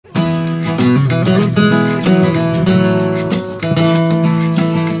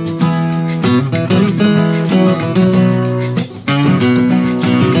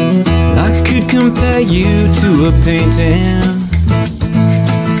I could compare you to a painting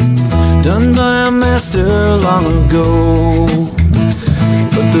done by a master long ago,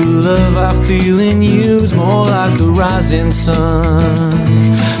 but the love I feel in you's more like the rising sun.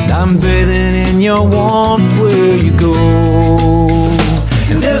 I'm bathing in your warmth where you go.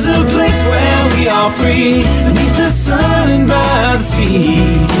 And there's a place where we are free, beneath the sun and by the sea,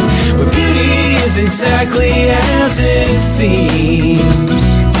 where beauty is exactly as it seems.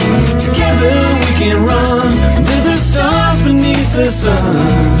 Together we can run under the stars beneath the sun,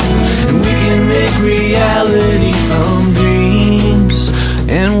 and we can make reality from dreams,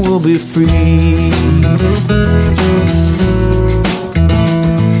 and we'll be free.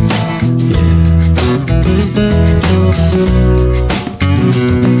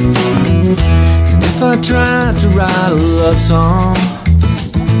 And if I tried to write a love song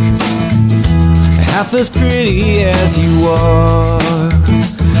half as pretty as you are,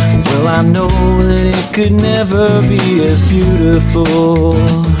 well, I know that it could never be as beautiful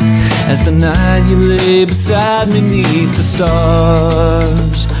as the night you lay beside me beneath the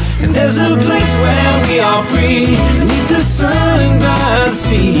stars. And there's a place where we are free, beneath the sun and by the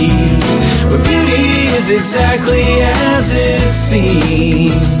sea, where beauty is exactly as it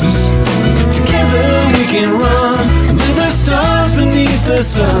seems. Together we can run under the stars beneath the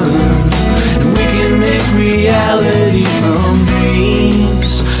sun, and we can make reality from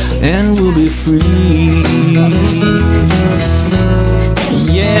dreams, and we'll be free.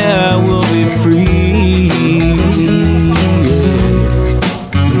 Yeah, we'll be free.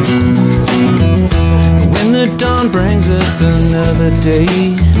 When the dawn brings us another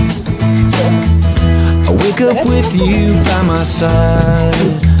day, I wake up with you by my side,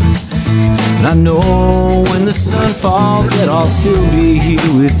 and I know when the sun falls that I'll still be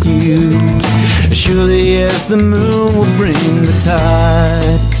here with you, as surely as the moon will bring the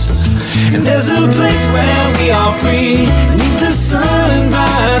tides. And there's a place where we are free, beneath the sun and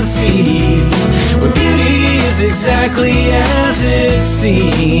by the sea, where beauty is exactly as it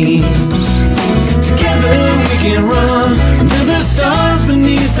seems. Together we can run under the stars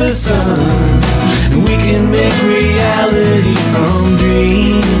beneath the sun, and we can make reality from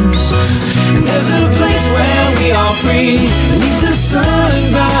dreams. And there's a place where we are free, beneath the sun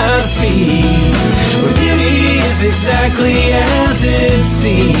and by the sea, where beauty is exactly as it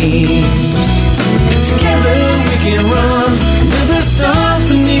seems. Together we can run under the stars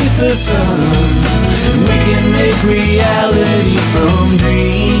beneath the sun, and we can make reality from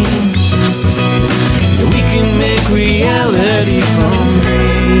dreams. We can make reality from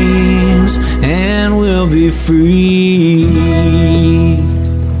dreams, and we'll be free.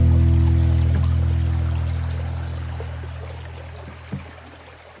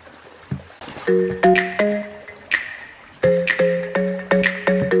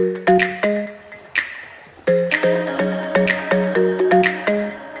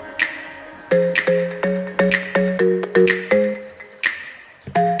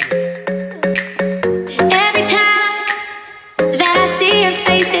 That I see your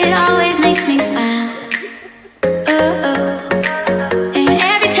face, it always makes me smile. Oh.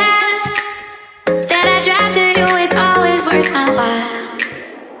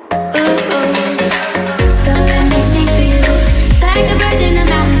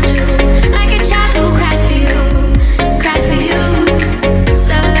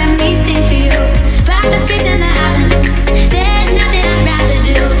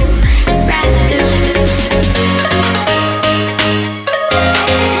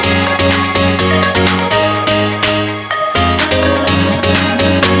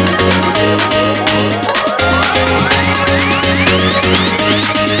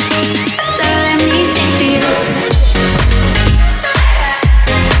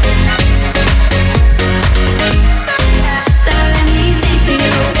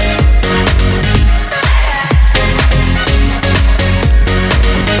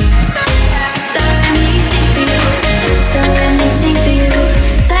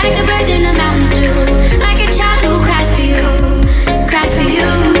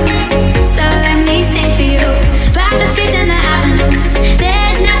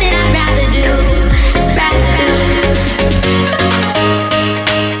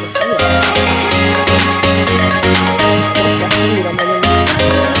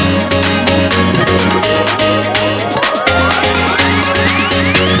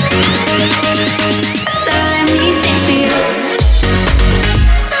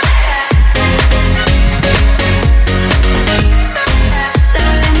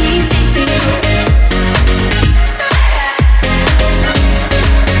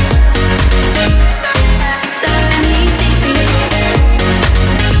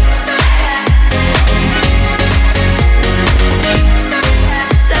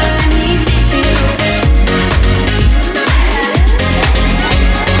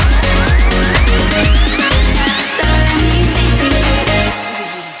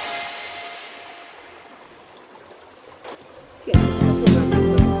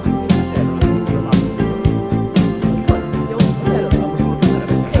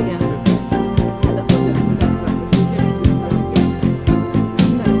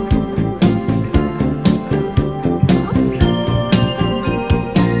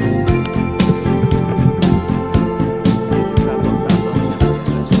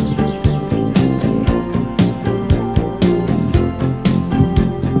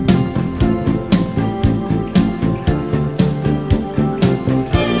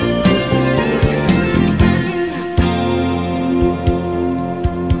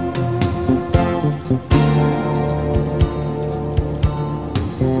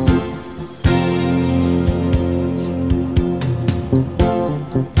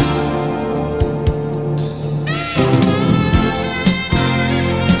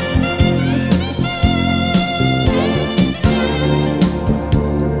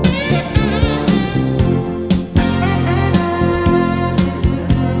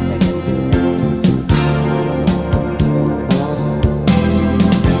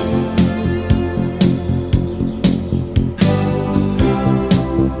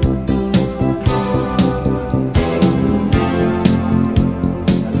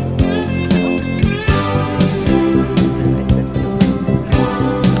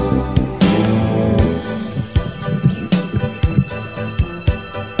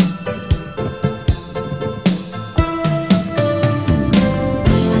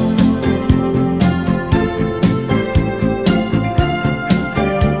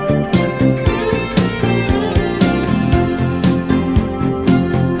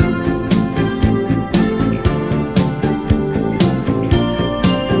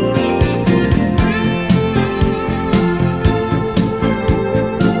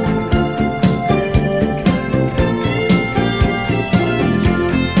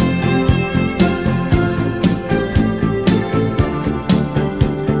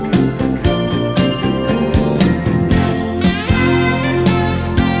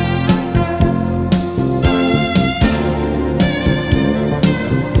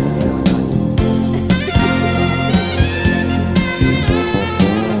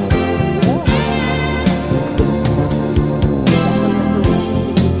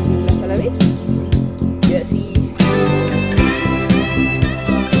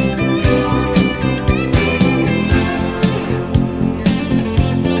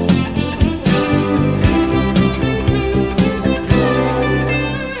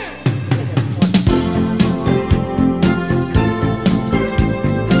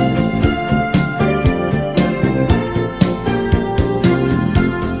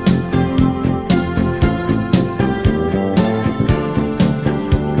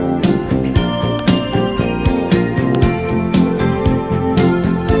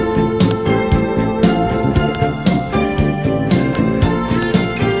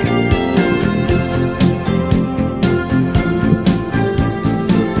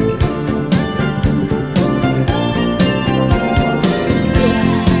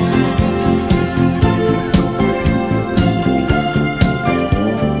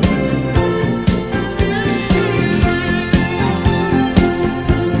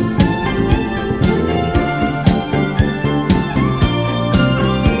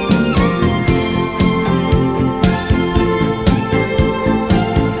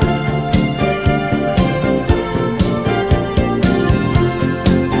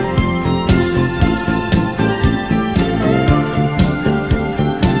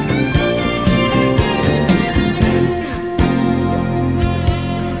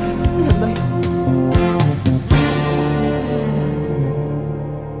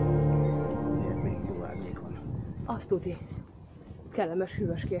 kellemes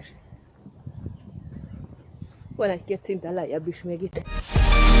hűvöskés. Van egy-két szinten lejjebb is még itt.